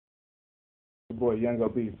Boy Young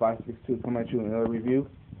B 562 coming at you in another review.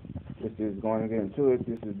 This is going to get into it.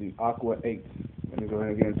 This is the Aqua 8. Let me go ahead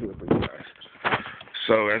and get into it for you guys.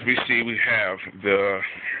 So as we see, we have the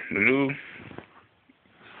new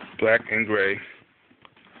black and gray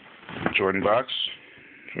Jordan box.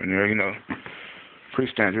 Jordan there, you know,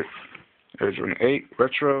 pretty standard. There's Jordan 8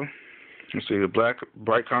 retro. You see the black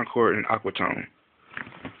bright Concord and Aquatone.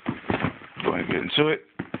 Go ahead and get into it.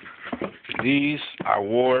 These I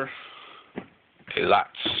wore a lot.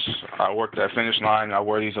 I worked that finish line. I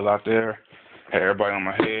wore these a lot there. Had everybody on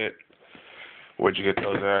my head. Where'd you get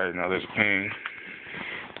those at? You know, there's a ping.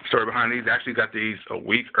 Story behind these. I actually got these a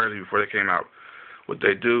week early before they came out. What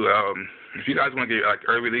they do, if you guys want to get like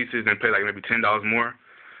early releases and pay like maybe $10 more,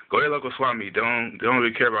 go to your local swap meet. They don't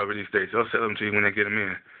really care about release dates. They'll sell them to you when they get them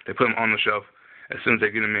in. They put them on the shelf as soon as they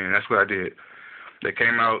get them in. That's what I did. They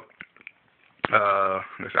came out. I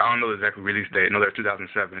don't know the exact release date. I know they're 2007.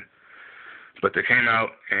 But they came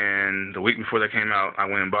out, and the week before they came out, I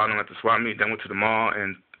went and bought them at the swap meet. Then went to the mall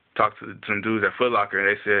and talked to some dudes at Foot Locker, and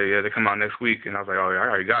they said, yeah, they come out next week. And I was like, oh, yeah, I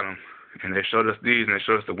already got them. And they showed us these, and they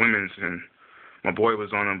showed us the women's, and my boy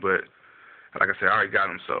was on them. But like I said, I already got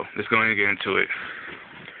them, so let's go ahead and get into it.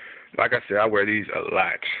 Like I said, I wear these a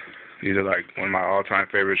lot. These are like one of my all-time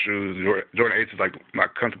favorite shoes. Jordan 8s is like my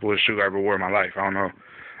comfortablest shoe I ever wore in my life. I don't know.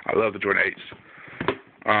 I love the Jordan 8s.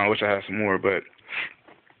 I wish I had some more, but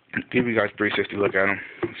give you guys a 360 look at them.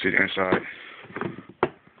 See the inside.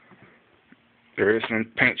 There is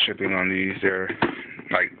some paint chipping on these. They're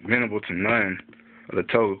like minimal to none of the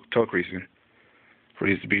toe creasing. For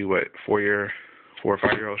these to be what, 4 or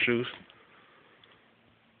 5 year old shoes.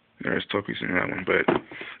 There's toe creasing in that one. But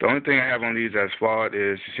the only thing I have on these that's flawed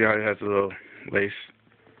is, you see how it has the little lace,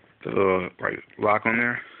 the little like lock on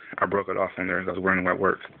there. I broke it off on there because I was wearing them at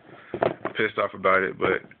work. I'm pissed off about it,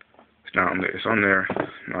 but it's not on there. It's on there,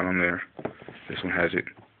 not on there. This one has it.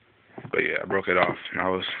 But yeah, I broke it off, and I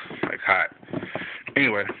was like hot.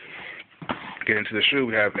 Anyway, get into the shoe.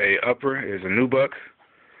 We have a upper. It is a nubuck.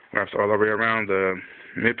 Wraps all the way around the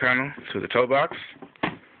mid panel to the toe box.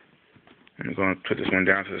 I'm going to put this one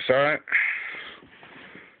down to the side,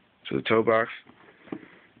 to the toe box.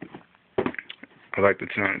 I like the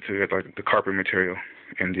tone to get like the carpet material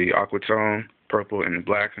in the Aquatone, purple, and the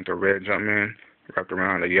black, and the red Jumpman wrapped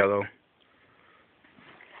around the yellow.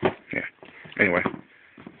 Yeah. Anyway,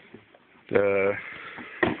 the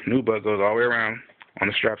nubuck goes all the way around on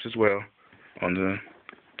the straps as well, on the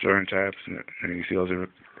Jordan tabs, and you see those are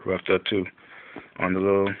roughed up too, on the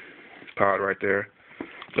little pod right there.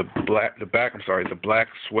 The black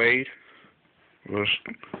suede, real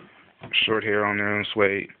short hair on there on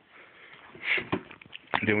suede.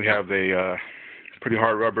 Then we have a pretty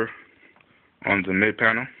hard rubber on the mid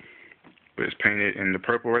panel, but it's painted in the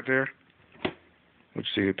purple right there. You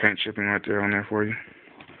see the paint chipping right there on there for you.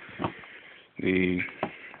 The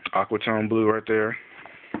Aquatone blue right there,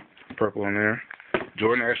 purple on there.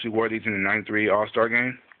 Jordan actually wore these in the '93 All-Star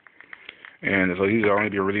game, and so these will only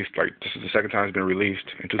be released, like, this is the second time it's been released,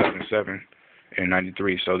 in 2007 and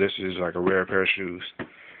 '93. So this is like a rare pair of shoes.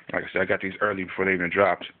 Like I said, I got these early before they even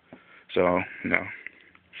dropped. So, you know,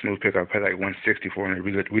 smooth pickup. I paid like $160 for them.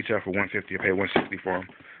 They retail for $150. I paid $160 for them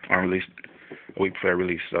on release, a week before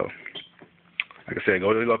release. So, like I said,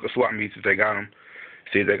 go to the local swap meets if they got them.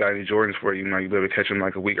 See if they got any Jordans for you. You know, you'll be able to catch them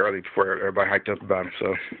like a week early before everybody hyped up about them.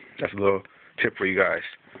 So that's a little tip for you guys.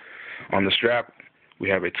 On the strap, we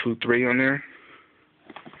have a 2-3 on there.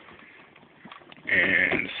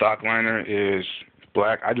 And the sock liner is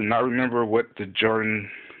black. I do not remember what the Jordan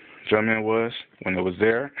Jumpman was when it was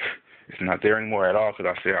there. It's not there anymore at all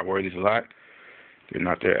because I say I wear these a lot. They're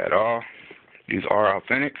not there at all. These are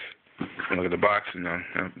authentic. You look at the box, and the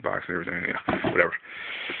box and everything, yeah, whatever.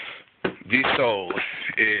 The sole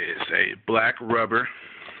is a black rubber,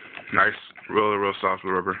 nice, real soft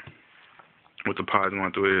rubber, with the pods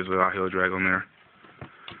going through it. Is a heel drag on there.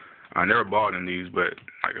 I never bought in these, but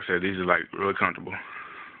like I said, these are like really comfortable.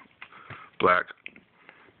 Black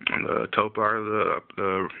on the toe part of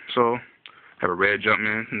the sole. Have a red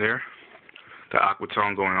Jumpman in there. The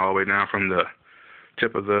Aquatone going all the way down from the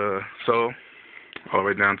tip of the sole all the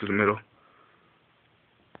way down to the middle.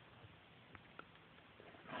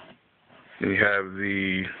 Then you have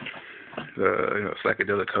the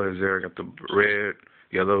psychedelic colors there. Got the red,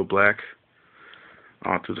 yellow, black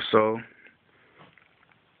all through the sole.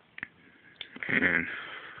 And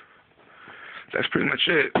that's pretty much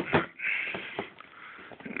it.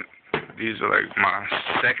 These are like my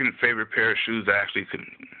second favorite pair of shoes I actually could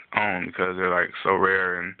own because they're like so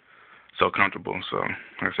rare and so comfortable. So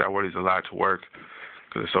like I said, I wear these a lot to work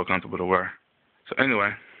because they're so comfortable to wear. So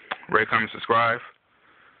anyway, rate, comment, subscribe.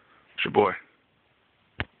 It's your boy.